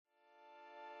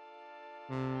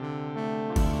Hello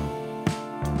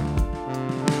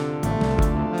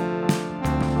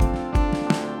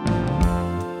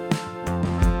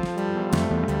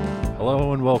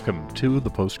and welcome to the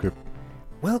Postscript.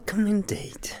 Welcome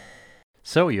indeed.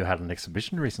 So, you had an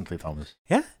exhibition recently, Thomas.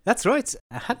 Yeah, that's right.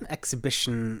 I had an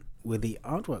exhibition with the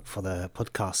artwork for the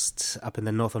podcast up in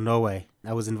the north of Norway.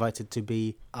 I was invited to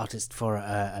be artist for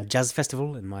a jazz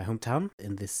festival in my hometown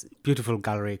in this beautiful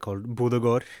gallery called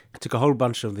Bodøgård. I took a whole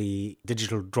bunch of the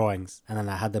digital drawings and then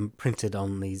I had them printed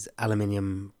on these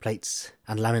aluminium plates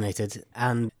and laminated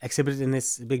and exhibited in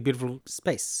this big beautiful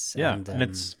space. Yeah, and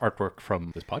it's artwork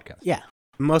from this podcast. Yeah.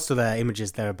 Most of the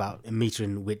images, they're about a meter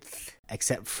in width,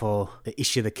 except for the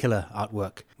Ishe the Killer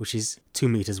artwork, which is 2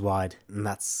 meters wide. And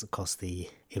that's, of course, the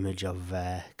image of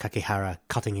Kakihara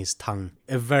cutting his tongue.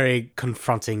 A very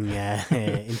confronting,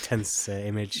 intense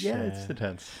image. Yeah, it's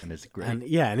intense and it's great. And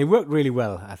it worked really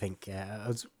well, I think. I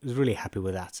was really happy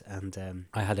with that. And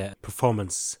I had a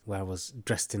performance where I was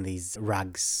dressed in these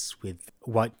rags with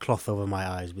white cloth over my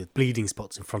eyes with bleeding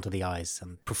spots in front of the eyes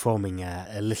and performing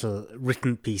a little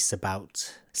written piece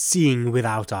about seeing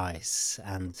without eyes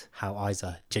and how eyes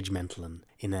are judgmental and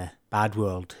in a bad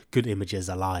world, good images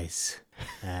are lies.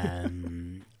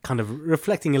 Kind of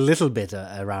reflecting a little bit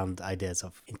around ideas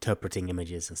of interpreting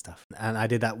images and stuff. And I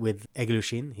did that with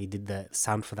Egelushin. He did the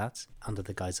sound for that under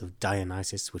the guise of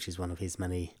Dionysus, which is one of his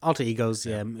many alter egos,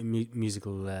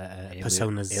 musical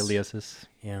personas. Aliases.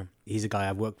 Yeah, he's a guy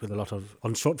I've worked with a lot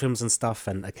on short films and stuff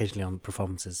and occasionally on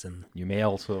performances. And you may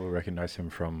also recognize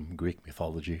him from Greek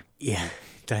mythology. Yeah,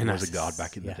 Dionysus. He was a god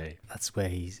back in the day. That's where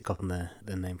he's gotten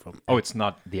the name from. Oh, it's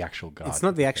not the actual god. It's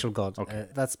not the actual god. Okay.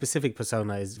 That specific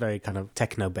persona is very kind of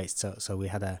techno-based, so we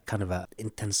had a kind of a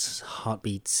intense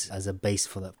heartbeat as a base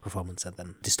for the performance and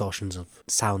then distortions of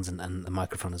sounds and the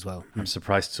microphone as well. I'm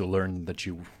surprised to learn that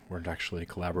you weren't actually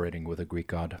collaborating with a Greek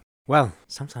god. Well,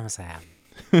 sometimes I am.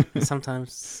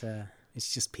 Sometimes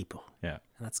it's just people. Yeah.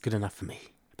 And that's good enough for me.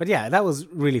 But yeah, that was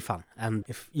really fun. And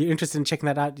if you're interested in checking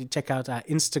that out, you check out our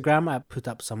Instagram. I put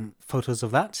up some photos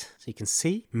of that so you can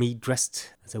see me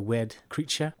dressed as a weird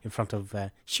creature in front of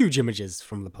huge images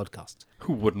from the podcast.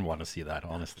 Who wouldn't want to see that,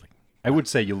 honestly? I would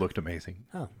say you looked amazing.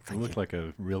 Oh, thank you. You looked like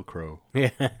a real crow.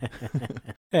 Yeah.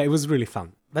 Yeah, it was really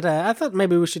fun. But I thought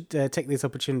maybe we should take this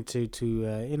opportunity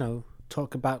to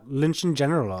talk about Lynch in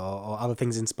general or other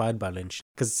things inspired by Lynch.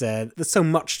 Because there's so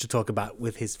much to talk about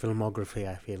with his filmography,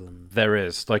 I feel. There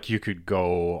is. Like, you could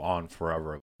go on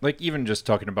forever. Like, even just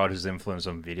talking about his influence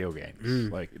on video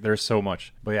games. Like, there's so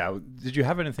much. But yeah, did you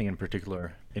have anything in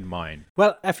particular in mind?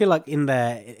 Well, I feel like in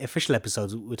the official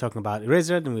episodes, we're talking about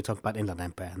Eraserhead and we're talking about Inland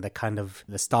Empire, and they're kind of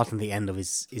the start and the end of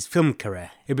his film career.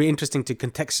 It'd be interesting to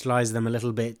contextualize them a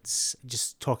little bit,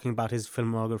 just talking about his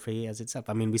filmography as itself.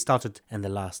 I mean, we started in the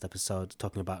last episode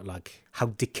talking about like how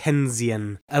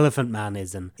Dickensian Elephant Man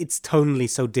is, and it's tonally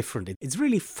so different. It's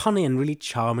really funny and really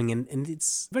charming, and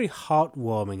it's very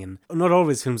heartwarming, and not all of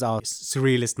his films are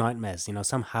surrealist nightmares. You know,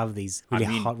 some have these really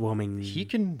heartwarming... He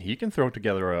can throw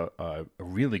together a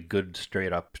really good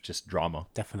straight up just drama.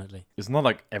 Definitely. It's not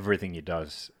like everything he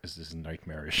does is this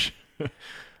nightmarish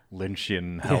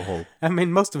Lynchian hellhole. I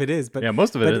mean, most of it is, but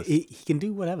most of it is. He can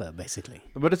do whatever, basically.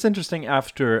 But it's interesting,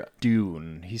 after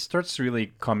Dune, he starts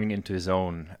really coming into his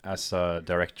own as a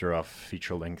director of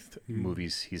feature-length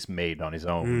movies he's made on his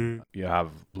own. You have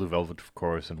Blue Velvet, of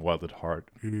course, and Wild at Heart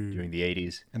during the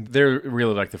 80s. And they're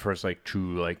really like the first like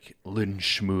true like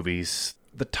Lynch movies,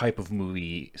 the type of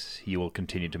movies he will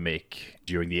continue to make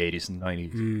during the 80s and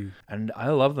 90s. And I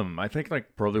love them. I think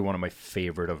like probably one of my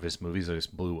favorite of his movies is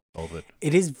Blue Velvet.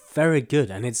 It is very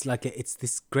good, and it's like it's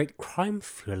this great crime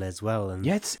thriller as well. And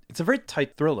yeah, it's a very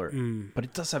tight thriller, but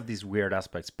it does have these weird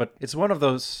aspects. But it's one of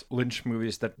those Lynch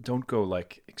movies that don't go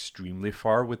like extremely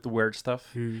far with the weird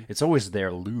stuff. It's always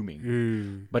there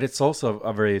looming, but it's also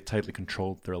a very tightly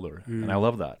controlled thriller, and I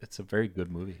love that. It's a very good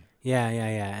movie. Yeah.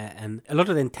 And a lot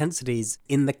of the intensities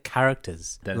in the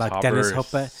characters. Dennis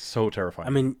Hopper. So terrifying.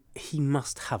 I mean, he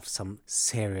must have some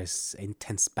serious,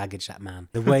 intense baggage, that man.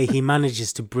 The way he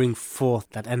manages to bring forth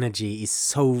that energy is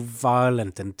so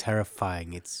violent and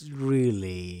terrifying. It's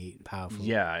really powerful.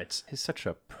 Yeah, he's such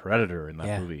a predator in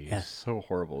that movie. Yeah. He's so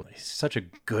horrible. He's such a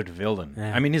good villain.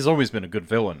 Yeah. I mean, he's always been a good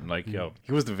villain. Like,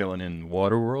 he was the villain in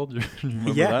Waterworld.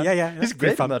 Remember that? Yeah. He's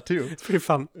great in that too. It's pretty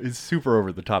fun. He's super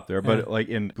over the top there. But like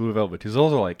in Blue Velvet, he's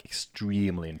also like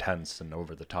extremely intense and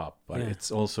over the top. But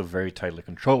it's also very tightly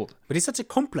controlled. But he's such a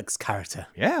complex character.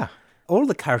 Yeah. all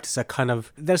the characters are kind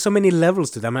of, there's so many levels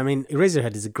to them. I mean,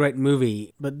 Eraserhead is a great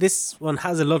movie, but this one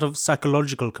has a lot of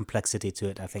psychological complexity to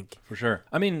it, I think. For sure.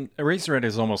 I mean, Eraserhead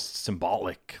is almost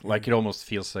symbolic. Like, it almost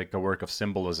feels like a work of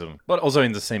symbolism. But also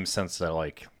in the same sense that,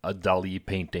 like, a Dali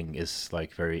painting is,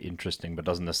 like, very interesting, but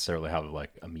doesn't necessarily have,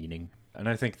 like, a meaning. And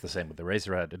I think the same with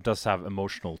Eraserhead. It does have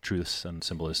emotional truths and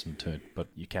symbolism to it, but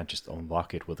you can't just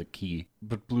unlock it with a key.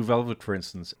 But Blue Velvet, for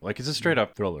instance, like, it's a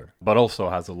straight-up thriller, but also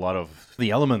has a lot of the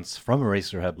elements from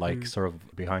Eraserhead, like, sort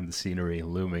of behind the scenery,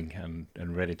 looming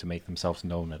and ready to make themselves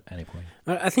known at any point.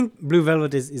 I think Blue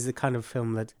Velvet is the kind of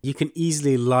film that you can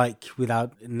easily like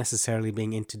without necessarily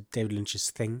being into David Lynch's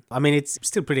thing. I mean, it's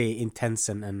still pretty intense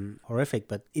and horrific,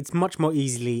 but it's much more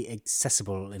easily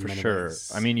accessible in many ways.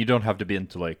 I mean, you don't have to be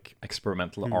into, like,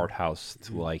 experimental art house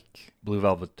to like Blue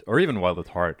Velvet or even Wild at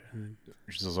Heart,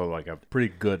 which is also like a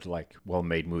pretty good, like,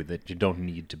 well-made movie that you don't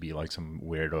need to be like some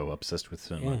weirdo obsessed with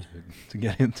cinema to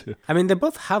get into. I mean, they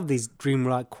both have these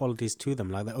dreamlike qualities to them,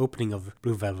 like the opening of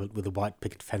Blue Velvet with the white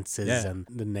picket fences and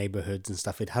the neighborhoods and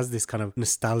stuff. It has this kind of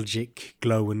nostalgic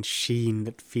glow and sheen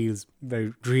that feels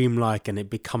very dreamlike, and it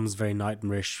becomes very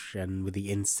nightmarish and with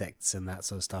the insects and that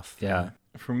sort of stuff. Yeah.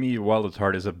 For me, Wild at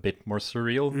Heart is a bit more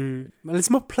surreal. Well, it's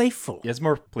more playful. Yeah, it's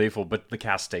more playful, but the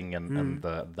casting and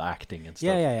the acting and stuff.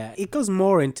 Yeah. It goes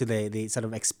more into the sort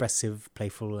of expressive,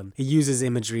 playful, and it uses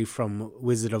imagery from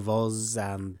Wizard of Oz,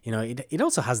 and, you know, it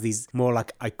also has these more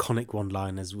like iconic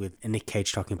one-liners with Nick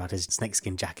Cage talking about his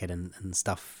snakeskin jacket and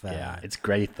stuff. Yeah, it's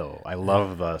great though. I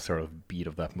love the sort of beat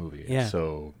of that movie. Yeah.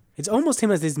 So it's almost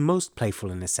him as his most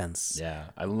playful in a sense. Yeah,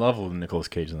 I love Nicolas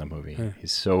Cage in that movie.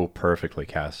 He's so perfectly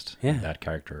cast in that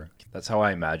character. That's how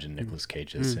I imagine Nicolas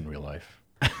Cage is in real life.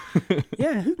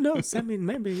 Yeah, who knows? I mean,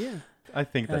 maybe, yeah. I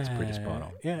think that's pretty spot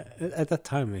on. Yeah, at that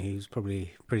time, he was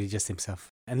probably pretty just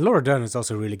himself. And Laura Dern is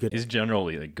also really good. He's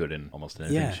generally, like, good in almost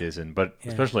anything she's in, but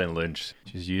especially in Lynch,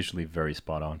 she's usually very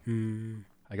spot on.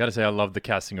 I gotta say, I love the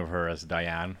casting of her as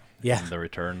Diane in The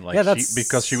Return. Like,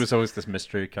 because she was always this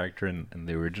mystery character in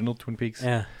the original Twin Peaks.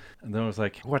 Yeah. And then I was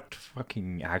like, what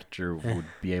fucking actor would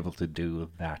be able to do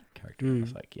that character? I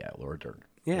was like, Laura Dern.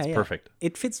 Yeah, it's perfect.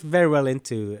 It fits very well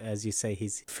into, as you say,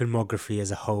 his filmography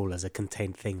as a whole, as a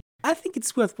contained thing. I think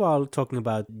it's worthwhile talking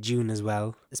about Dune as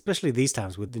well, especially these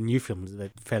times with the new film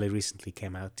that fairly recently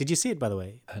came out. Did you see it, by the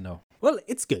way? No. Well,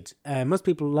 it's good. Most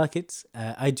people like it.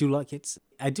 I do like it.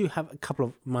 I do have a couple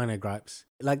of minor gripes.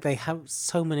 Like, they have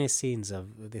so many scenes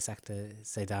of this actor,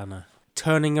 Zendaya,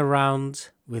 turning around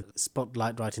with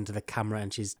spotlight right into the camera,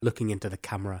 and she's looking into the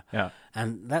camera. Yeah.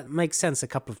 And that makes sense a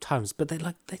couple of times, but they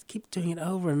keep doing it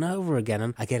over and over again.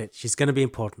 And I get it. She's going to be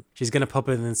important. She's going to pop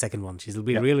in the second one. She'll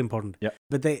be real important. Yeah.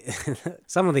 But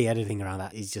some of the editing around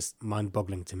that is just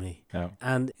mind-boggling to me. Yeah.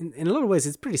 And in a lot of ways,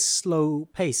 it's pretty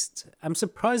slow-paced. I'm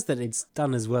surprised that it's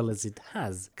done as well as it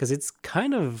has, because it's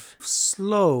kind of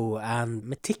slow and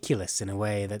meticulous in a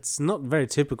way that's not very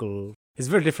typical. It's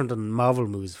very different than Marvel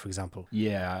movies, for example.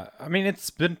 Yeah, I mean, it's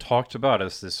been talked about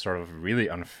as this sort of really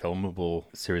unfilmable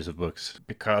series of books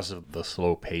because of the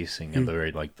slow pacing and the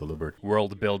very, like, deliberate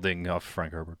world building of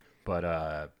Frank Herbert. But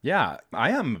I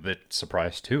am a bit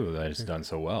surprised too that it's done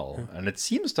so well. And it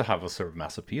seems to have a sort of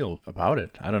mass appeal about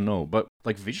it. I don't know. But,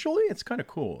 like, visually, it's kind of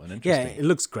cool and interesting. Yeah, it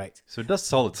looks great. So it does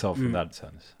sell itself in that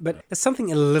sense. But there's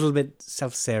something a little bit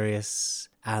self-serious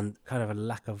and kind of a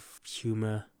lack of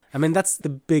humor. I mean, that's the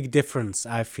big difference,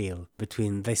 I feel,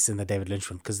 between this and the David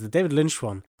Lynch one. Because the David Lynch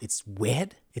one, it's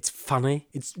weird, it's funny,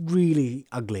 it's really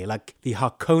ugly. Like the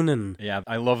Harkonnen. Yeah,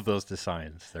 I love those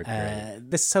designs. They're great.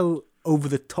 They're so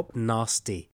over-the-top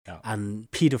nasty and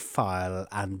paedophile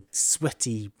and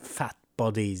sweaty, fat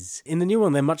bodies. In the new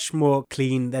one, they're much more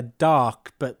clean. They're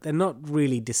dark, but they're not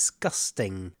really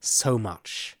disgusting so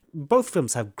much. Both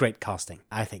films have great casting,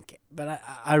 I think. But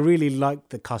I really like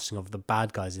the casting of the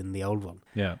bad guys in the old one.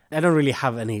 Yeah. I don't really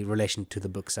have any relation to the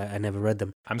books. I never read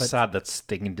them. I'm sad that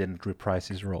Sting didn't reprise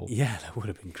his role. Yeah, that would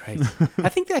have been great. I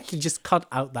think they actually just cut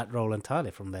out that role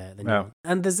entirely from the new one.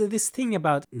 And there's this thing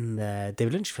about in the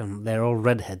David Lynch film, they're all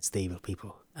redheads, the evil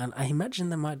people. And I imagine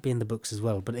they might be in the books as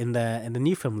well. But in the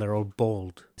new film, they're all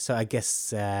bald. So I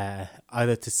guess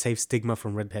either to save stigma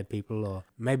from redhead people, or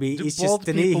maybe it's just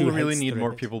Denis who people really hates need the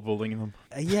more redheads. people bullying them.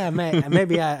 Yeah,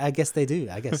 maybe I guess they do.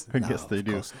 I guess they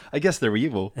do. I guess they're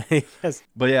evil. Yes.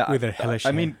 But yeah, With their hellish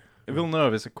I mean,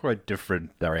 Villeneuve is a quite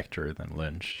different director than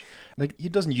Lynch. Like, he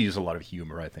doesn't use a lot of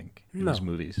humor, I think, in his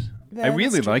movies. Yeah, I really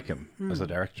that's true. like him as a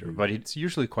director, but it's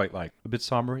usually quite like a bit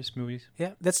somber, his movies.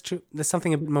 Yeah, that's true. There's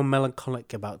something a bit more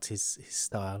melancholic about his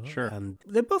style. Sure. And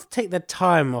they both take their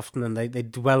time often, and they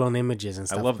dwell on images and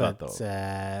stuff. I love that,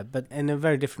 though. But in a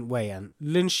very different way. And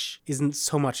Lynch isn't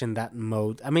so much in that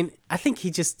mode. I mean, I think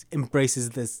he just embraces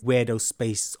this weirdo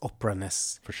space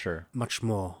opera-ness For sure. much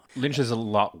more. Lynch is a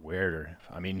lot weirder.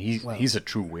 I mean, he's a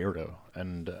true weirdo,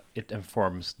 and it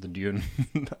informs the Dune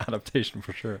adaptation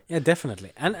for sure. Yeah,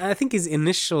 definitely. And I think his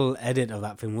initial edit of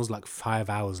that film was like 5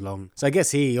 hours long. So I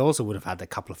guess he also would have had a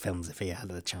couple of films if he had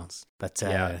the chance. But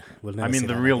we'll never I mean, see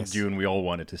the that, real Dune we all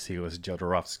wanted to see was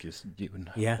Jodorowsky's Dune.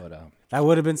 Yeah. But, that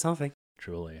would have been something.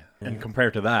 truly. And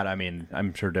compared to that, I mean,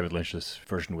 I'm sure David Lynch's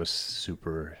version was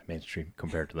super mainstream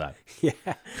compared to that.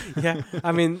 Yeah.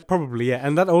 I mean, probably, yeah.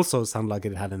 And that also sounded like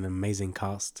it had an amazing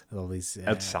cast. All these.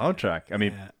 That soundtrack. I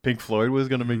mean, Pink Floyd was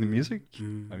going to make the music. I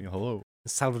mean, hello.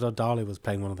 Salvador Dali was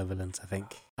playing one of the villains, I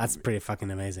think. That's pretty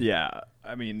fucking amazing. Yeah,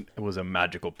 I mean, it was a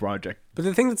magical project. But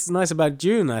the thing that's nice about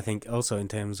Dune, I think, also in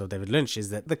terms of David Lynch,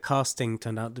 is that the casting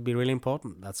turned out to be really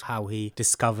important. That's how he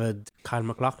discovered Kyle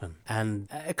MacLachlan and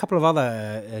a couple of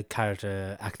other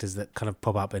character actors that kind of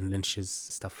pop up in Lynch's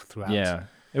stuff throughout. Yeah,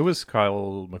 it was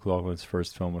Kyle MacLachlan's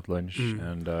first film with Lynch,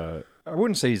 and I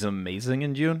wouldn't say he's amazing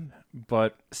in Dune,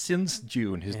 but since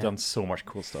Dune, he's done so much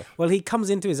cool stuff. Well, he comes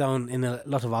into his own in a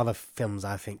lot of other films,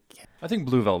 I think. I think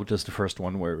Blue Velvet is the first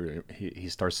one where he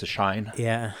starts to shine.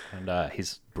 Yeah. And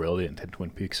he's brilliant in Twin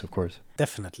Peaks, of course.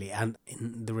 Definitely. And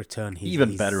in The Return, he's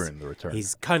even better in The Return.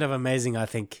 He's kind of amazing, I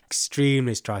think.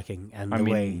 Extremely striking. And the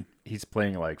way... he's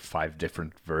playing like 5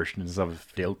 different versions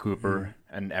of Dale Cooper,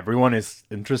 and everyone is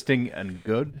interesting and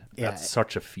good. Yeah. That's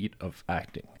such a feat of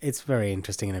acting. It's very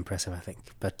interesting and impressive, I think.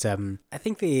 But I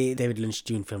think the David Lynch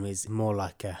Dune film is more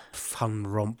like a fun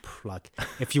romp. Like,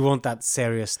 if you want that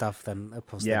serious stuff, then of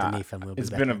course the Denis film will be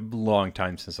better. It's been a long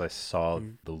time since I saw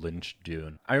the Lynch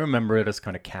Dune. I remember it as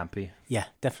kind of campy. Yeah,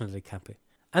 definitely campy.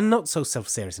 And not so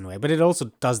self-serious in a way, but it also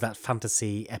does that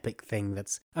fantasy epic thing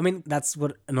that's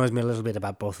what annoys me a little bit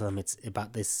about both of them. It's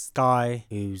about this guy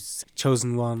who's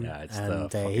chosen one,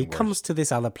 and he comes to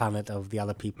this other planet of the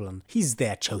other people, and he's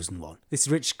their chosen one. This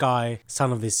rich guy,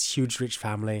 son of this huge rich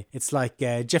family. It's like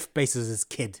Jeff Bezos'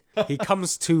 kid. He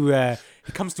comes to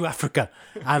Africa,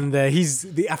 and he's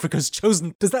the Africa's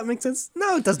chosen. Does that make sense?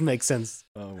 No, it doesn't make sense.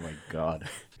 Oh my god.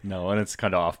 No, and it's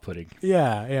kind of off-putting.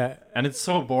 Yeah. And it's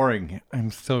so boring. I'm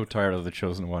so tired of The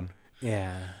Chosen One.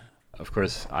 Yeah. Of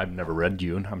course, I've never read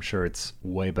Dune. I'm sure it's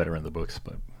way better in the books,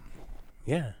 but...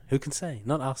 Yeah, who can say?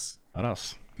 Not us. Not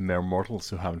us. Mere mortals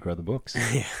who haven't read the books.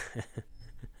 Yeah.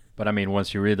 But I mean,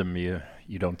 once you read them,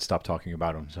 you don't stop talking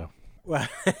about them, so... Well,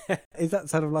 is that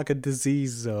sort of like a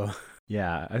disease or...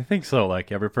 Yeah, I think so.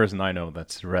 Like, every person I know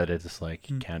that's read it is like,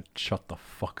 you can't shut the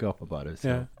fuck up about it.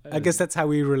 So. Yeah. I guess that's how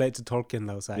we relate to Talkin,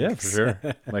 though, Zach. Yeah, for sure.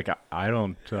 Like, I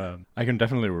don't... I can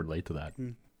definitely relate to that.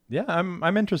 Yeah,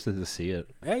 I'm interested to see it.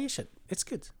 Yeah, you should. It's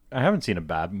good. I haven't seen a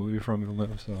bad movie from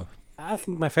him, so... I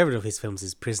think my favorite of his films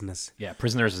is Prisoners. Yeah,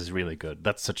 Prisoners is really good.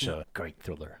 That's such a great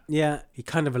thriller. Yeah, he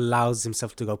kind of allows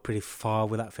himself to go pretty far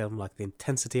with that film, like the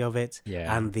intensity of it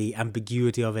and the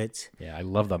ambiguity of it. Yeah, I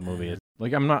love that movie.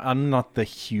 Like, I'm not the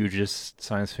hugest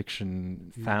science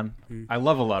fiction fan. I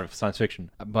love a lot of science fiction,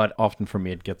 but often for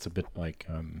me it gets a bit like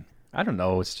I don't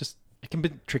know, it can be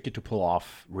tricky to pull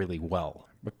off really well.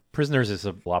 But Prisoners is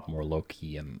a lot more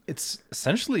low-key, and it's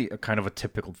essentially a kind of a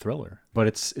typical thriller, but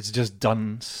it's just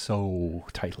done so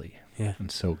tightly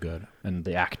and so good, and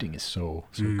the acting is so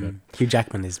good. Hugh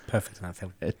Jackman is perfect in that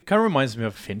film. It kind of reminds me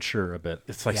of Fincher a bit.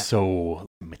 It's like so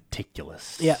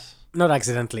meticulous. Yeah. Not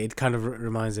accidentally. It kind of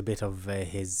reminds a bit of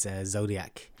his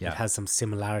Zodiac. Yeah. It has some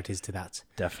similarities to that.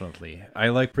 Definitely. I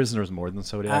like Prisoners more than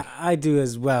Zodiac. I do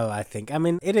as well, I think. I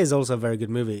mean, it is also a very good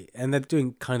movie, and they're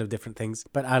doing kind of different things,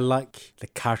 but I like the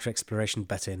character exploration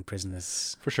better in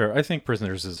Prisoners. For sure. I think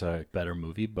Prisoners is a better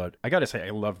movie, but I gotta say, I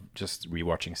love just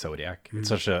rewatching Zodiac. It's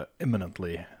such a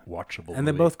eminently watchable And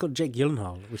movie. they both got Jake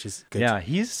Gyllenhaal, which is good. Yeah,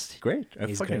 he's great. I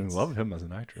He's fucking great. love him as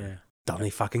an actor. Yeah.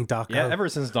 Donnie fucking Darko. Yeah, ever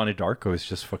since Donnie Darko has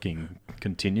just fucking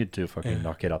continued to fucking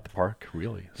knock it out the park,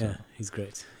 really. So. Yeah, he's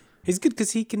great. He's good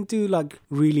because he can do like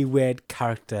really weird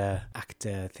character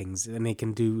actor things, and he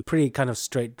can do pretty kind of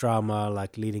straight drama,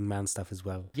 like leading man stuff as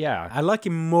well. Yeah. I like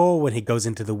him more when he goes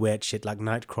into the weird shit like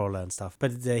Nightcrawler and stuff,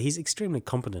 but he's extremely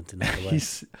competent in that way.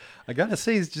 I gotta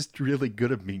say, he's just really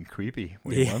good at being creepy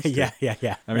when he wants to.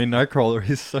 Yeah. I mean, Nightcrawler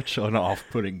is such an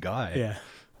off-putting guy. Yeah.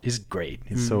 He's great.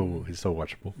 He's so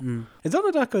watchable. It's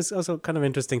Donnie Darko is also kind of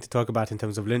interesting to talk about in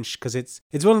terms of Lynch, because it's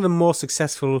one of the more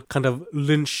successful kind of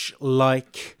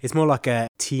Lynch-like. It's more like a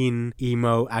teen,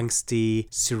 emo, angsty,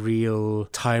 surreal,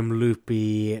 time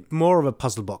loopy, more of a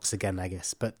puzzle box again, I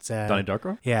guess. But Donnie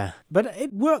Darko? Yeah, but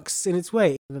it works in its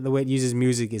way. The way it uses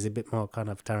music is a bit more kind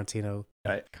of Tarantino.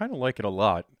 I kind of like it a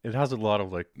lot. It has a lot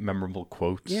of like memorable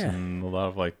quotes and a lot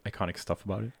of like iconic stuff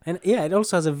about it. And yeah, it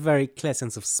also has a very clear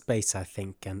sense of space, I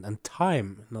think, and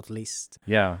time, not least.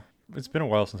 Yeah, it's been a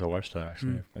while since I watched that,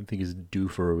 actually. I think it's due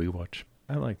for a rewatch.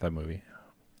 I like that movie.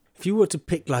 If you were to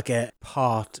pick like a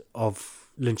part of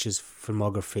Lynch's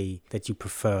filmography that you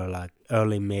prefer, like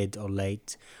early, mid, or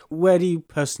late, where do you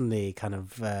personally kind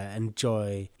of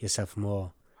enjoy yourself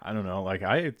more? I don't know, like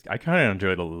I kind of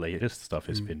enjoy the latest stuff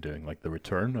he's been doing, like The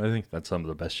Return. I think that's some of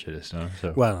the best shit he's done.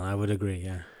 So. Well, I would agree,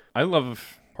 yeah. I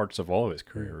love parts of all of his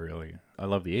career, really. I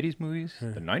love the 80s movies.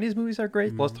 The 90s movies are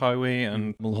great. Lost Highway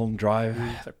and Mulholland Drive.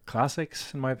 They're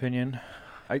classics, in my opinion.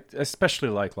 I especially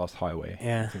like Lost Highway.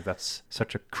 Yeah. I think that's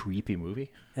such a creepy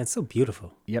movie. And it's so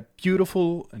beautiful. Yeah,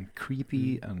 beautiful and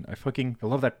creepy. And I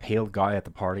love that pale guy at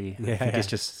the party. Yeah, I think it's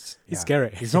just... He's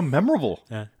scary. He's so memorable.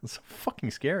 Yeah. It's so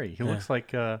fucking scary. He looks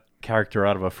like a character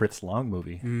out of a Fritz Lang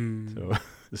movie. So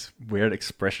this weird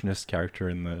expressionist character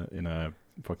in a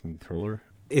fucking thriller.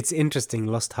 It's interesting,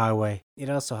 Lost Highway. It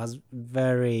also has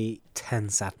very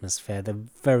tense atmosphere, the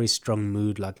very strong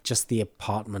mood, like just the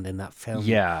apartment in that film.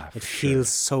 Yeah, it feels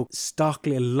so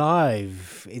starkly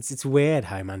alive. It's weird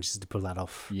how he manages to pull that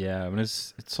off. Yeah, I mean,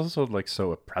 it's also like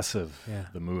so oppressive,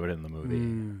 the mood in the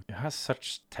movie. It has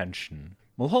such tension.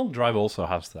 Mulholland Drive also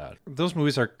has that. Those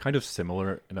movies are kind of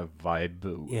similar in a vibe,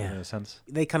 in a sense.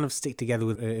 They kind of stick together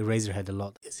with Eraserhead a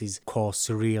lot. It's these core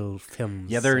surreal films.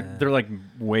 Yeah, they're like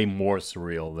way more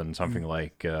surreal than something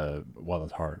like Wild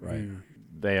at Heart, right?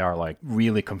 They are like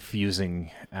really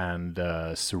confusing and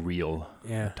surreal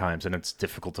at times, and it's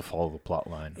difficult to follow the plot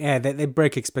line. Yeah, they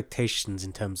break expectations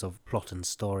in terms of plot and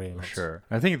story. For sure.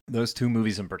 I think those two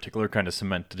movies in particular kind of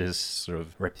cemented his sort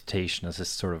of reputation as this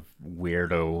sort of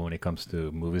weirdo when it comes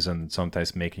to movies, and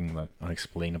sometimes making like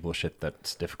unexplainable shit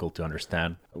that's difficult to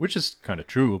understand, which is kind of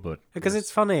true, but... Because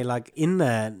it's funny, like in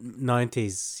the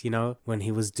 90s, you know, when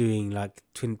he was doing like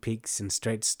Twin Peaks and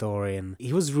Straight Story, and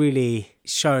he was really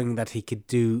showing that he could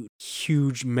do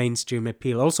huge mainstream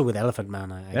appeal, also with Elephant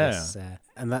Man, I guess.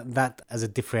 And that as a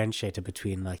differentiator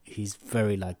between like his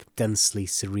very like densely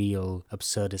surreal,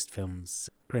 absurdist films.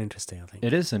 Very interesting, I think.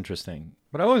 It is interesting.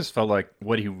 But I always felt like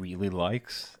what he really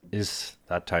likes is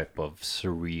that type of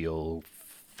surreal,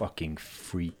 fucking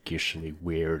freakishly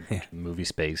weird movie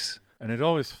space. And it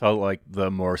always felt like the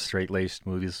more straight-laced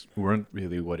movies weren't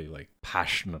really what he like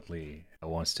passionately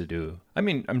wants to do. I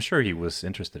mean, I'm sure he was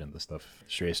interested in the stuff,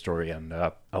 Straight Story and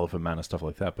Elephant Man and stuff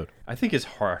like that, but I think his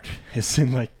heart is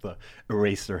in like the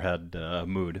Eraserhead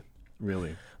mood,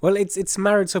 really. Well, it's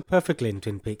married so perfectly in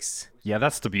Twin Peaks. Yeah,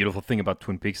 that's the beautiful thing about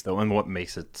Twin Peaks, though, and what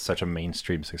makes it such a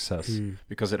mainstream success.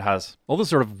 Because it has all the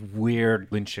sort of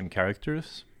weird Lynchian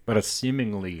characters, but a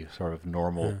seemingly sort of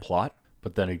normal plot.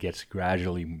 But then it gets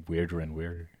gradually weirder and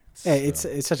weirder.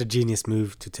 It's such a genius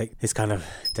move to take this kind of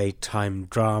daytime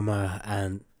drama.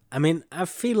 And I mean, I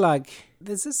feel like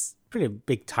there's this pretty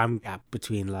big time gap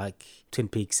between like Twin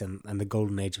Peaks and the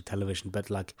golden age of television. But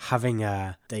like having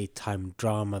a daytime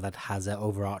drama that has an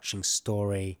overarching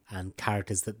story and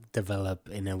characters that develop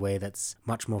in a way that's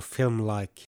much more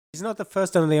film-like. He's not the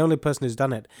first and the only person who's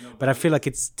done it, but I feel like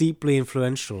it's deeply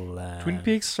influential. Twin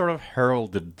Peaks sort of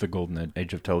heralded the golden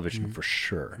age of television for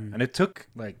sure. And it took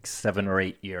like 7 or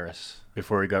 8 years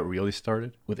before it got really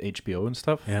started with HBO and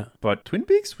stuff. Yeah. But Twin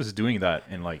Peaks was doing that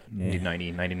in like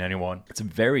 1991. It's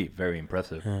very, very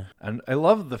impressive. And I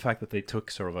love the fact that they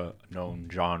took sort of a known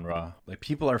genre. Like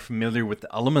people are familiar with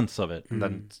the elements of it and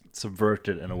then subvert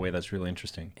it in a way that's really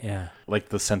interesting. Yeah. Like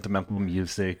the sentimental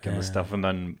music and the stuff. And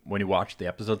then when you watch the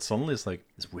episode, suddenly it's like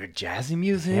this weird jazzy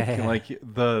music. And like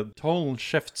the tonal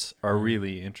shifts are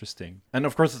really interesting. And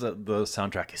of course the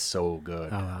soundtrack is so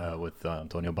good with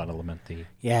Antonio Badalamenti.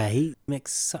 Yeah, he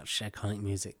makes such iconic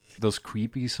music. Those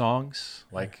creepy songs,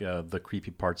 like the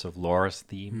creepy parts of Laura's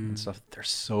theme and stuff, they're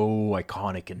so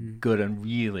iconic and good and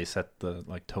really set the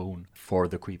like tone for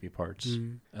the creepy parts.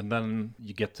 And then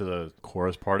you get to the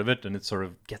chorus part of it and it sort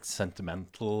of gets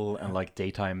sentimental and like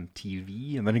daytime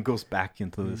TV, and then it goes back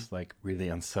into this like really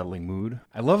unsettling mood.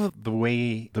 I love the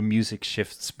way the music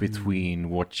shifts between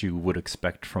what you would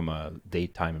expect from a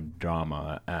daytime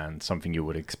drama and something you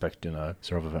would expect in a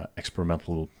sort of an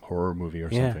experimental horror movie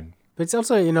or something. But it's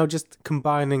also, you know, just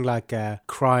combining like a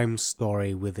crime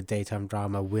story with a daytime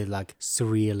drama with like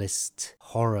surrealist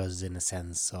horrors in a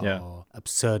sense, or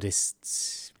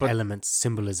absurdist elements,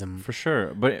 symbolism. For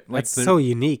sure. But like it's so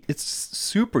unique. It's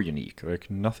super unique.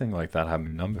 Like nothing like that had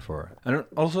been done before. And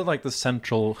also like the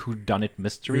central whodunit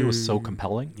mystery was so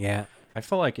compelling. Yeah. I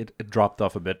felt like it dropped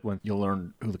off a bit when you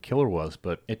learned who the killer was,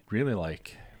 but it really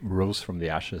like rose from the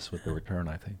ashes with the return,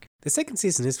 I think. The second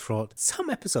season is fraught. Some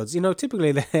episodes, you know,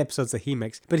 typically the episodes that he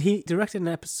makes, but he directed an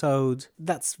episode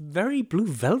that's very Blue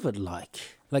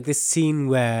Velvet-like. Like this scene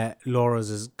where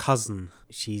Laura's cousin,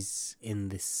 she's in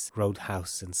this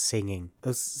roadhouse and singing.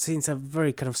 Those scenes have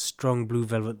very kind of strong Blue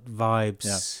Velvet vibes.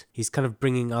 Yeah. He's kind of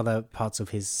bringing other parts of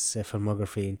his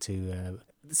filmography into...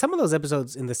 Some of those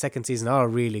episodes in the second season are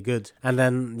really good. And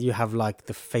then you have like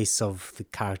the face of the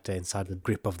character inside the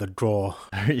grip of the drawer.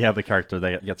 Yeah, the character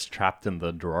that gets trapped in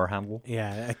the drawer handle.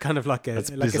 Yeah, kind of like a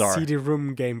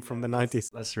CD-ROM game from the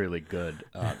 90s. That's really good.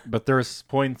 But there's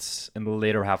points in the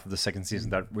later half of the second season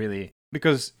that really...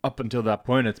 Because up until that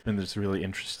point, it's been this really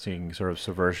interesting sort of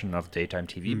subversion of daytime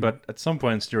TV. But at some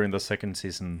points during the second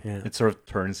season, it sort of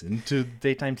turns into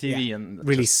daytime TV. And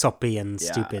really soppy and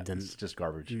stupid. And it's just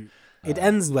garbage. It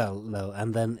ends well, though,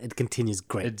 and then it continues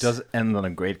great. It does end on a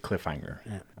great cliffhanger.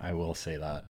 Yeah. I will say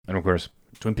that. And of course,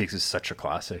 Twin Peaks is such a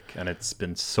classic, and it's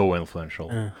been so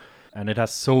influential. And it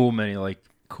has so many like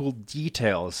cool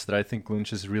details that I think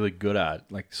Lynch is really good at,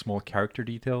 like small character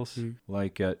details.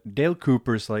 Like Dale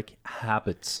Cooper's like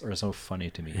habits are so funny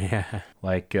to me. Yeah.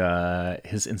 Like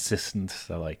his insistence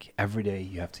that like every day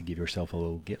you have to give yourself a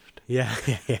little gift. Yeah.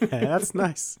 That's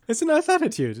nice. It's a nice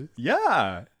attitude.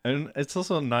 Yeah. And it's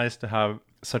also nice to have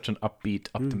such an upbeat,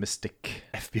 optimistic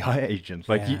FBI agent.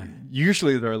 Like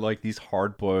usually they're like these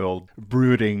hard-boiled,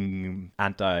 brooding,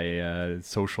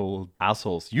 anti-social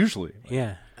assholes. Usually.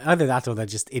 Yeah. Either that or they're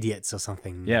just idiots or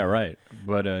something. Yeah, right.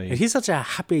 But he's such a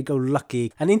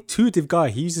happy-go-lucky and intuitive guy.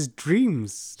 He uses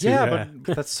dreams. But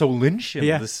that's so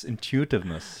Lynchian, this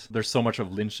intuitiveness. There's so much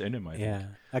of Lynch in him, I think.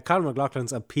 Yeah. Kyle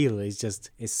MacLachlan's appeal is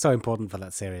so important for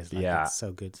that series. Like, it's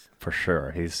so good. For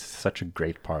sure. He's such a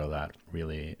great part of that.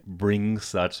 Really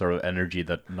brings that sort of energy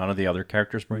that none of the other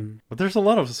characters bring. But there's a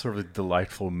lot of sort of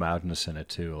delightful madness in it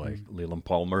too, like Leland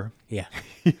Palmer. Yeah.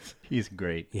 He's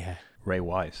great. Yeah. Ray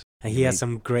Wise. And he has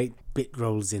some great bit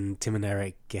roles in Tim and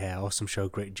Eric. Awesome show,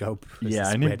 great job. Yeah,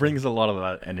 and he brings a lot of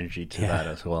that energy to that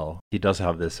as well. He does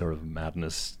have this sort of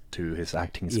madness to his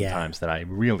acting sometimes that I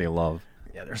really love.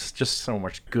 Yeah, there's just so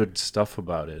much good stuff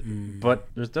about it. But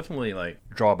there's definitely like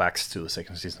drawbacks to the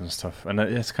second season and stuff. And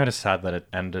it's kind of sad that it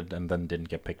ended and then didn't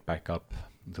get picked back up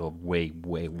until way,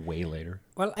 way, way later.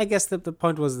 Well, I guess the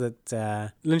point was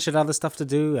that Lynch had other stuff to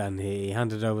do and he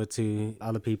handed it over to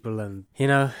other people and, you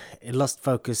know, it lost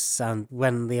focus. And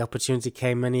when the opportunity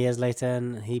came many years later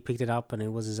and he picked it up and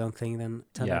it was his own thing, then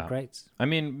it turned out great. I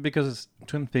mean, because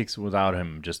Twin Peaks without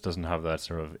him just doesn't have that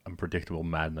sort of unpredictable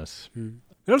madness.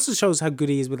 It also shows how good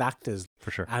he is with actors.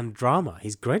 For sure. And drama.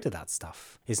 He's great at that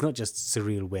stuff. It's not just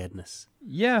surreal weirdness.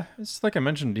 Yeah, it's like I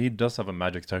mentioned, he does have a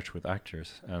magic touch with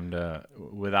actors. And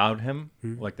without him,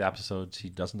 like the episodes he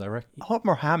doesn't direct, a lot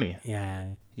more hammy. Yeah.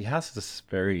 He has this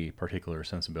very particular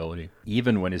sensibility,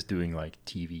 even when he's doing like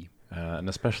TV. And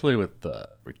especially with the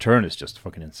Return is just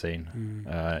fucking insane.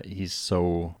 He's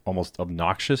so almost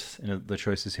obnoxious in the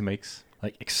choices he makes.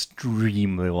 Like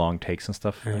extremely long takes and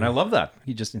stuff. And I love that.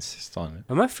 He just insists on it.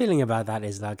 And my feeling about that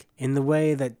is like in the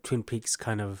way that Twin Peaks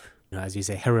kind of, you know, as you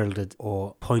say, heralded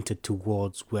or pointed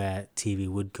towards where TV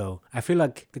would go. I feel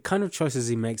like the kind of choices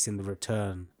he makes in The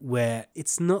Return, where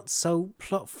it's not so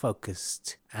plot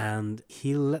focused and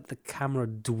he'll let the camera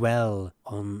dwell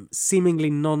on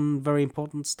seemingly non-very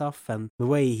important stuff, and the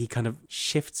way he kind of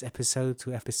shifts episode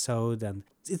to episode, and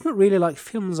it's not really like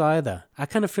films either. I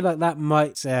kind of feel like that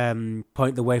might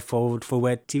point the way forward for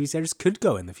where TV series could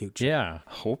go in the future. Yeah,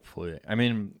 hopefully. I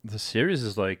mean, the series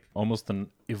is like almost an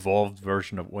evolved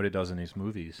version of what he does in his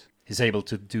movies. He's able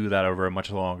to do that over a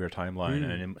much longer timeline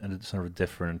and in a sort of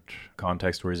different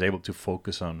context where he's able to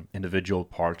focus on individual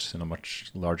parts in a much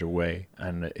larger way.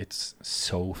 And it's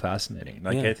so fascinating.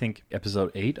 Like, I think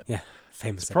episode 8... Yeah.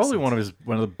 Famous. It's probably one of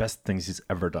the best things he's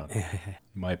ever done, in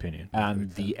my opinion.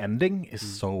 And the ending is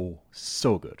so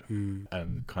good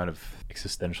and kind of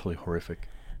existentially horrific.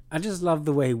 I just love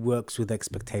the way he works with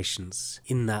expectations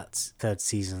in that third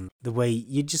season. The way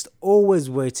you're just always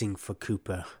waiting for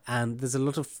Cooper. And there's a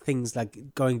lot of things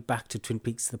like going back to Twin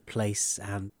Peaks, the place,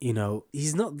 and, you know,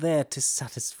 he's not there to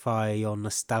satisfy your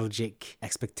nostalgic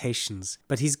expectations,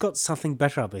 but he's got something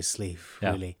better up his sleeve,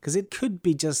 really. Because it could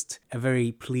be just a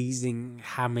very pleasing,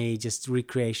 hammy, just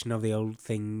recreation of the old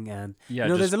thing. And,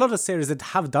 there's a lot of series that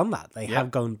have done that. They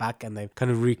have gone back and they've kind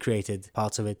of recreated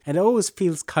parts of it. And it always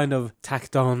feels kind of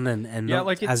tacked on and not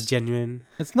like as genuine.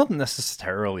 It's not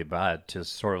necessarily bad to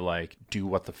sort of like do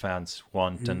what the fans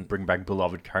want and bring back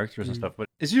beloved characters and stuff, but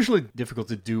it's usually difficult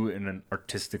to do in an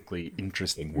artistically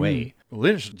interesting way.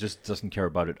 Lynch just doesn't care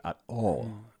about it at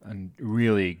all and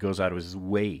really goes out of his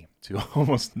way to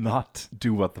almost not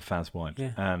do what the fans want.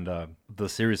 And the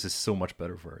series is so much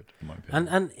better for it, in my opinion.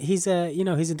 And he's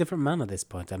a different man at this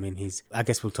point. I mean, I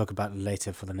guess we'll talk about it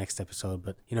later for the next episode,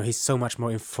 but he's so much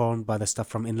more informed by the stuff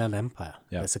from Inland Empire.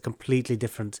 It's a completely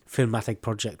different filmatic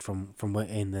project from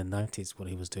in the 90s, what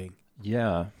he was doing.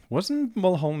 Yeah. Wasn't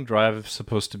Mulholland Drive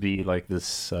supposed to be like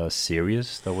this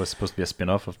series that was supposed to be a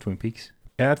spin-off of Twin Peaks?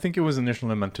 Yeah, I think it was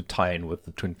initially meant to tie in with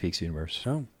the Twin Peaks universe.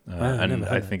 Oh, and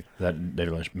I think that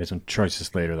David Lynch made some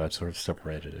choices later that sort of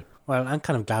separated it. Well, I'm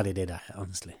kind of glad he did,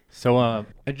 honestly. So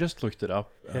I just looked it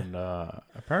up, and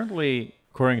apparently,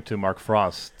 according to Mark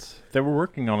Frost, they were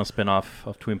working on a spin-off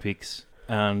of Twin Peaks.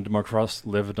 And Mark Frost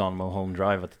lived on Mulholland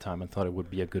Drive at the time and thought it would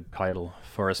be a good title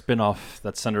for a spin-off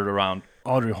that centered around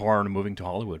Audrey Horne moving to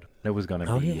Hollywood. It was going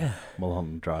to be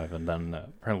Mulholland Drive. And then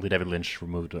apparently David Lynch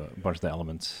removed a bunch of the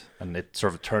elements and it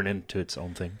sort of turned into its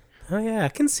own thing. Oh, yeah, I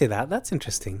can see that. That's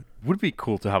interesting. Would be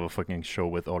cool to have a fucking show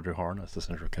with Audrey Horne as the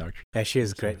central character. Yeah, she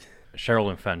is great.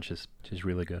 Sherilyn Fenn, she's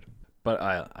really good. But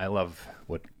I love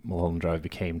what Mulholland Drive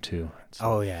became too. It's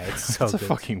so it's good. A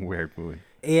fucking weird movie.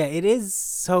 Yeah, it is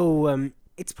so...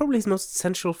 it's probably his most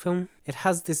central film. It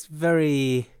has this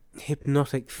very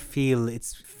hypnotic feel.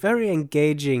 It's very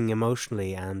engaging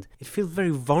emotionally, and it feels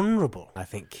very vulnerable, I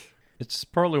think. It's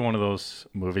probably one of those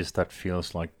movies that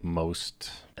feels like most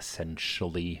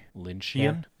essentially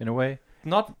Lynchian in a way.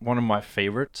 Not one of my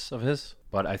favorites of his,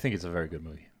 but I think it's a very good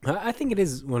movie. I think it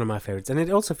is one of my favorites, and it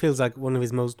also feels like one of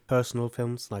his most personal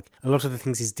films. Like a lot of the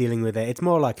things he's dealing with there, it's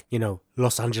more like,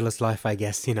 Los Angeles life, I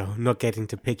guess, not getting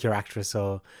to pick your actress,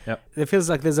 or it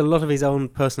feels like there's a lot of his own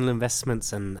personal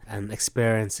investments and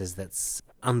experiences that's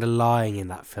underlying in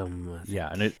that film.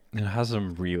 Yeah, and it has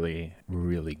some really,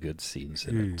 really good scenes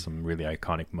in it, some really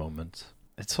iconic moments.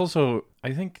 It's also,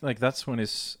 I think, like that's when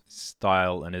his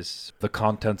style and the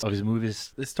contents of his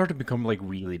movies, they start to become like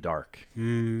really dark,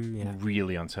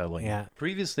 really unsettling. Yeah.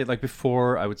 Previously, like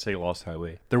before, I would say Lost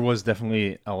Highway, there was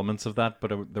definitely elements of that,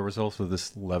 but there was also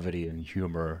this levity and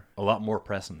humor a lot more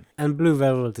present. And Blue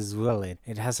Velvet as well.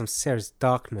 It has some serious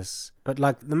darkness. But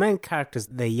like the main characters,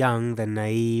 they're young, they're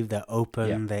naive, they're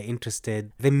open, they're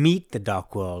interested. They meet the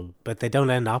dark world, but they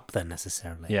don't end up there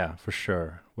necessarily. Yeah, for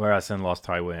sure. Whereas in Lost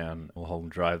Highway and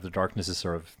Mulholland Drive, the darkness is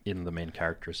sort of in the main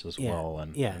characters as well.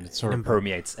 And it sort of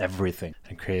permeates everything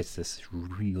and creates this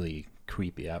really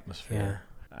creepy atmosphere.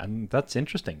 Yeah. And that's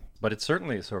interesting. But it's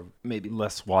certainly sort of maybe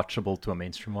less watchable to a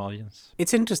mainstream audience.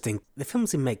 It's interesting. The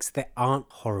films he makes, they aren't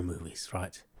horror movies,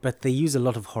 right? But they use a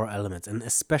lot of horror elements, and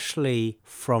especially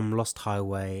from Lost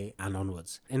Highway and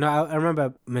onwards. I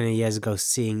remember many years ago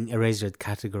seeing Eraserhead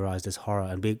categorized as horror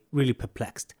and be really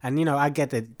perplexed. And, I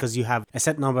get it, because you have a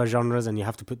set number of genres and you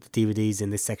have to put the DVDs in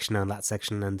this section and that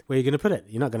section, and where are you going to put it?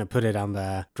 You're not going to put it on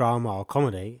the drama or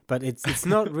comedy, but it's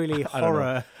not really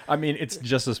horror. I mean, it's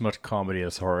just as much comedy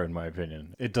as horror, in my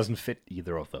opinion. It doesn't fit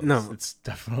either of those. No. It's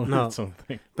definitely its own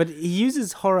thing. But he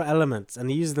uses horror elements, and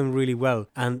he uses them really well,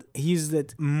 and he uses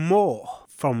it more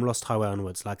from Lost Highway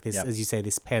onwards, like this, as you say,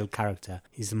 this pale character.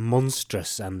 He's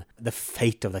monstrous, and the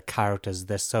fate of the characters,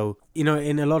 they're so... in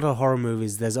a lot of horror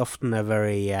movies, there's often a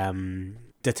very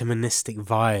deterministic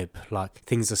vibe, like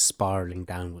things are spiraling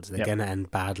downwards, they're going to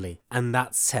end badly. And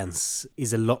that sense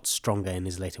is a lot stronger in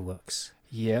his later works.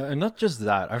 Yeah, and not just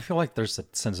that. I feel like there's a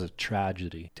sense of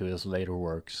tragedy to his later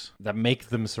works that make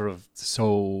them sort of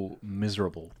so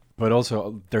miserable. But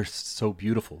also, they're so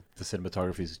beautiful. The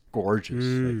cinematography is gorgeous.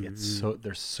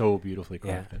 They're so beautifully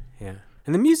crafted. Yeah.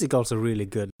 And the music also really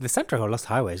good. The soundtrack of Lost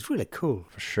Highway is really cool.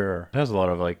 For sure. It has a lot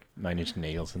of like 9 Inch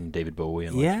Nails and David Bowie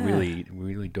and really,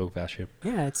 really dope ass shit.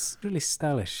 Yeah, it's really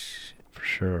stylish. For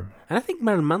sure. And I think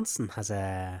Marilyn Manson has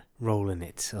a role in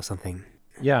it or something.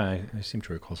 Yeah, I seem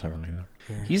to recall something like that.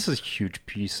 Yeah. He's a huge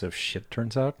piece of shit,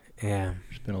 turns out. Yeah.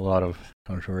 There's been a lot of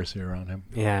controversy around him.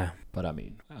 Yeah. But I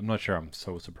mean, I'm not sure I'm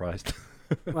so surprised.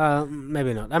 Well,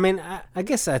 maybe not. I mean, I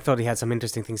guess I thought he had some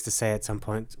interesting things to say at some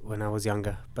point when I was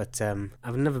younger, but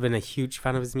I've never been a huge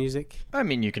fan of his music. I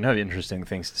mean, you can have interesting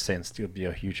things to say and still be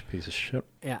a huge piece of shit.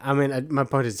 Yeah, I mean, my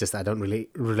point is just I don't really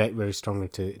relate very strongly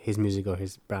to his music or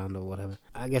his brand or whatever.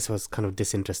 I guess I was kind of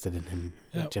disinterested in him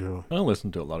in general. I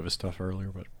listened to a lot of his stuff earlier,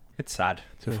 but it's sad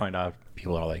to find out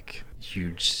people are like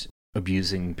huge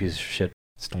abusing piece of shit.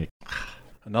 It's like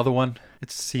another one.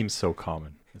 It seems so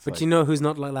common. It's But like, you know who's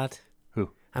not like that? Who?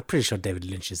 I'm pretty sure David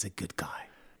Lynch is a good guy.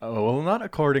 Oh, well, not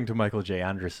according to Michael J.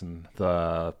 Anderson,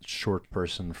 the short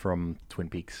person from Twin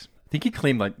Peaks. I think he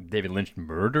claimed like David Lynch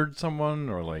murdered someone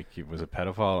or like he was a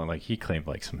pedophile, and like he claimed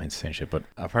like some insane shit. But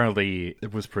apparently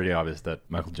it was pretty obvious that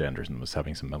Michael J. Anderson was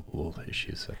having some mental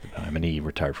issues at the time, and he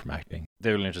retired from acting.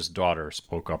 David Lynch's daughter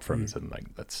spoke up for him and said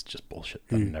like, that's just bullshit.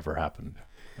 That never happened.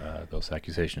 Those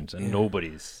accusations, and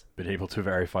nobody's been able to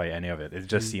verify any of it. It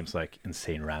just seems like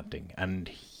insane ranting, and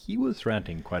he was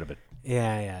ranting quite a bit.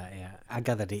 Yeah. I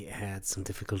gather he had some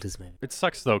difficulties, maybe. It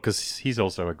sucks though, because he's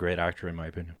also a great actor in my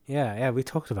opinion. Yeah, we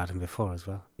talked about him before as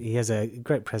well. He has a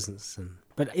great presence,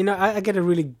 but you know, I get a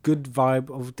really good vibe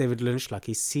of David Lynch. Like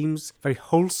he seems very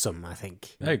wholesome, I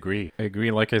think. I agree.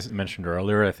 Like I mentioned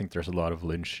earlier, I think there's a lot of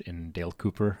Lynch in Dale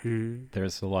Cooper.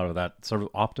 There's a lot of that sort of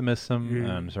optimism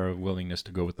and sort of willingness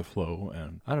to go with the flow.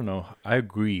 And I don't know. I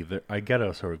agree that I get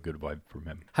a sort of good vibe from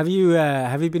him. Have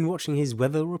you been watching his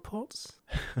weather reports?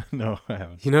 No, I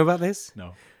haven't. You know about this?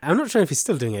 No. I'm not sure if he's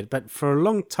still doing it, but for a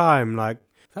long time, like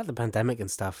throughout the pandemic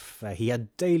and stuff, he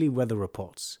had daily weather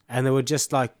reports. And they were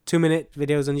just like 2-minute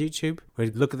videos on YouTube where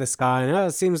he'd look at the sky and,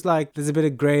 it seems like there's a bit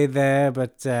of grey there,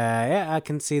 but I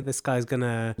can see the sky's going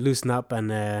to loosen up.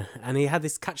 And he had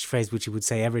this catchphrase which he would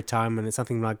say every time, and it's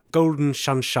something like golden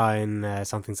sunshine,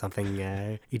 something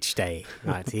each day.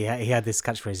 Right? He had this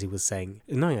catchphrase he was saying.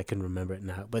 Annoying I can remember it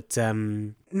now. But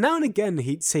now and again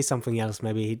he'd say something else.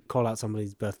 Maybe he'd call out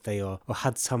somebody's birthday or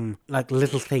had some like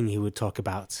little thing he would talk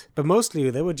about. But mostly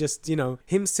they were just,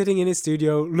 him sitting in his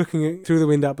studio looking through the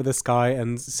window up at the sky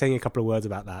and saying a couple of words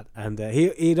about that. And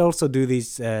he'd also do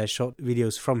these short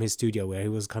videos from his studio where he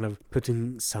was kind of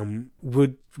putting some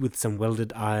wood with some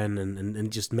welded iron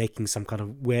and just making some kind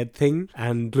of weird thing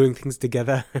and gluing things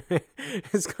together.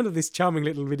 It's kind of these charming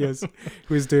little videos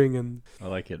he was doing, and I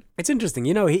like it. It's interesting.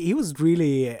 He was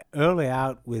really early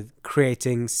out with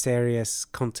creating serious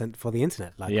content for the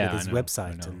internet, like with his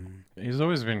website. And he's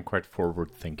always been quite forward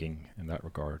thinking in that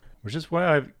regard, which is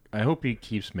why I hope he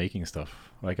keeps making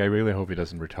stuff. Like I really hope he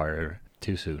doesn't retire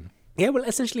too soon. Yeah, well,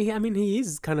 essentially, I mean, he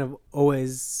is kind of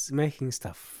always making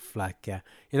stuff. Like,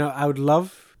 I would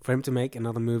love for him to make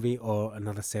another movie or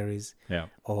another series. Yeah.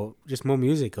 Or just more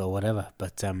music or whatever.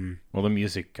 But well, the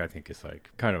music, I think, is like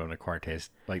kind of an acquired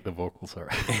taste. Like the vocals are.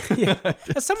 Yeah.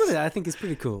 Some of it I think is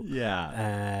pretty cool.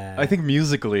 Yeah. I think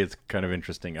musically it's kind of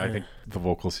interesting. I think the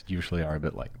vocals usually are a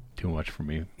bit like too much for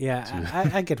me. Yeah,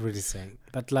 I get what he's saying.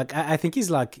 But like, I think he's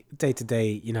like day to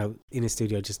day, in his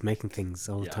studio just making things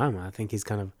all the time. I think he's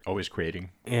kind of always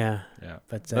creating. Yeah.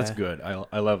 But that's good.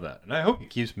 I love that, and I hope he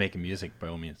keeps making music by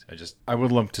all means. I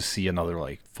would love to see another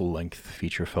like full length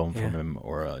feature film from him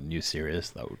or a new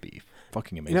series. That would be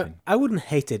fucking amazing. I wouldn't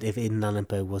hate it if In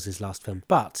Nallenberg was his last film,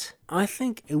 but I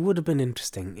think it would have been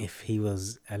interesting if he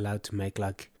was allowed to make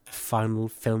like a final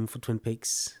film for Twin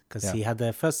Peaks, because he had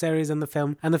the first series and the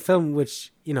film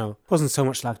which wasn't so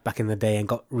much like back in the day and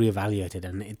got reevaluated,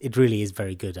 and it really is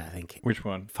very good, I think. Which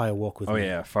one? Fire Walk with Me. Oh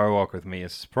yeah, Fire Walk with Me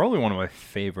is probably one of my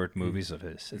favorite movies of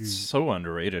his. It's so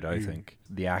underrated, I think.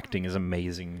 The acting is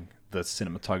amazing. The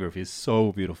cinematography is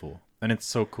so beautiful. And it's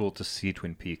so cool to see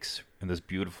Twin Peaks in this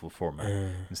beautiful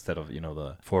format instead of,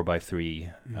 the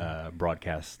 4:3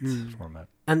 broadcast format.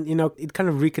 And, it kind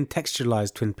of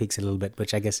recontextualized Twin Peaks a little bit,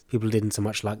 which I guess people didn't so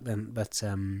much like then. But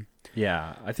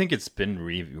yeah, I think it's been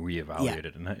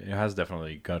reevaluated, and it has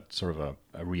definitely got sort of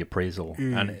a reappraisal,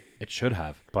 and it should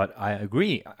have. But I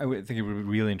agree. I would think it would be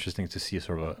really interesting to see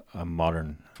sort of a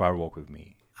modern Fire Walk with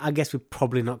Me. I guess we're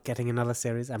probably not getting another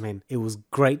series. I mean, it was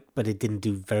great, but it didn't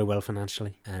do very well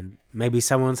financially. And maybe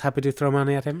someone's happy to throw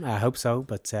money at him. I hope so.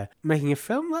 But making a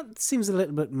film, that seems a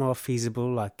little bit more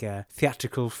feasible, like a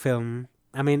theatrical film.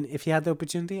 I mean, if he had the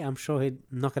opportunity, I'm sure he'd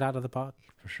knock it out of the park.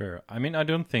 For sure. I mean, I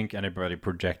don't think anybody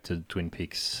projected Twin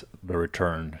Peaks: The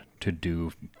Return to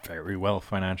do very well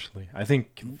financially. I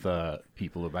think the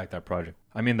people who backed that project,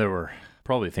 they were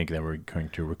probably thinking they were going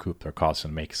to recoup their costs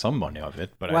and make some money of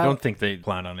it, but I don't think they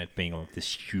planned on it being like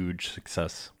this huge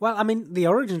success. Well, the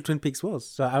origin of Twin Peaks was,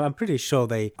 so I'm pretty sure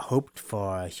they hoped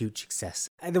for a huge success.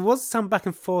 There was some back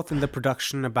and forth in the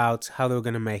production about how they were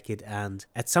going to make it, and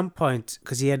at some point,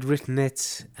 because he had written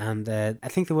it, and I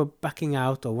think they were backing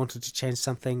out or wanted to change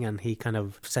something, and he kind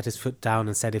of set his foot down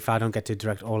and said, if I don't get to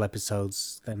direct all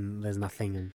episodes, then there's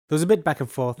nothing. And there was a bit back and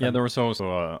forth. Yeah, there was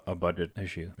also a budget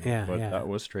issue. Yeah, but that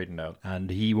was straightened out. And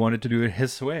he wanted to do it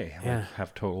his way. Yeah.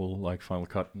 Have total, final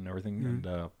cut and everything.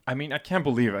 And I mean, I can't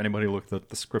believe anybody looked at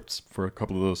the scripts for a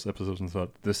couple of those episodes and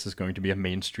thought, this is going to be a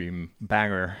mainstream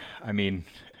banger. I mean...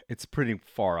 It's pretty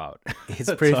far out.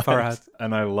 It's pretty far out.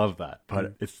 And I love that.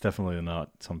 But it's definitely not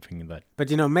something that... But,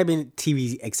 maybe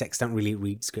TV execs don't really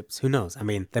read scripts. Who knows? I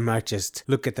mean, they might just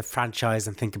look at the franchise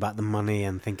and think about the money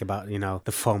and think about,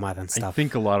 the format and stuff. I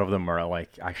think a lot of them are,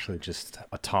 actually just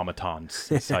automatons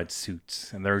inside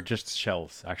suits. And they're just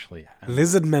shells, actually. And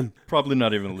lizard men. Probably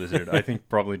not even lizard. I think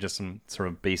probably just some sort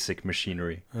of basic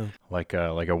machinery. Like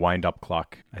a wind-up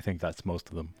clock. I think that's most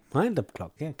of them. Wind-up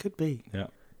clock? Yeah, could be. Yeah.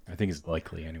 I think it's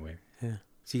likely anyway. Yeah.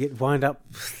 So you get wind up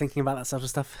thinking about that sort of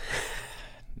stuff?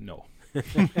 No.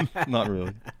 Not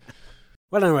really.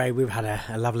 Well, anyway, we've had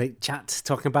a lovely chat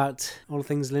talking about all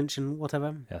things Lynch and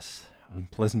whatever. Yes.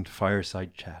 Unpleasant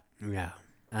fireside chat. Yeah.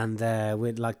 And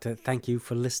we'd like to thank you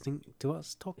for listening to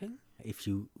us talking. If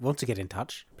you want to get in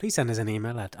touch, please send us an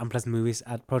email at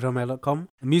unpleasantmovies@protonmail.com.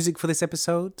 The music for this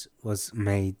episode was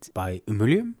made by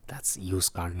Umulium, that's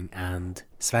Juskarning and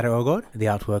Sverre Ågård. The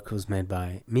artwork was made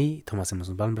by me, Thomas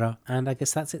Emerson Balmbra, and I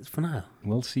guess that's it for now.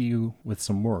 We'll see you with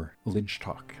some more Lynch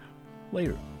talk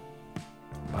later.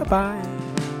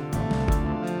 Bye-bye.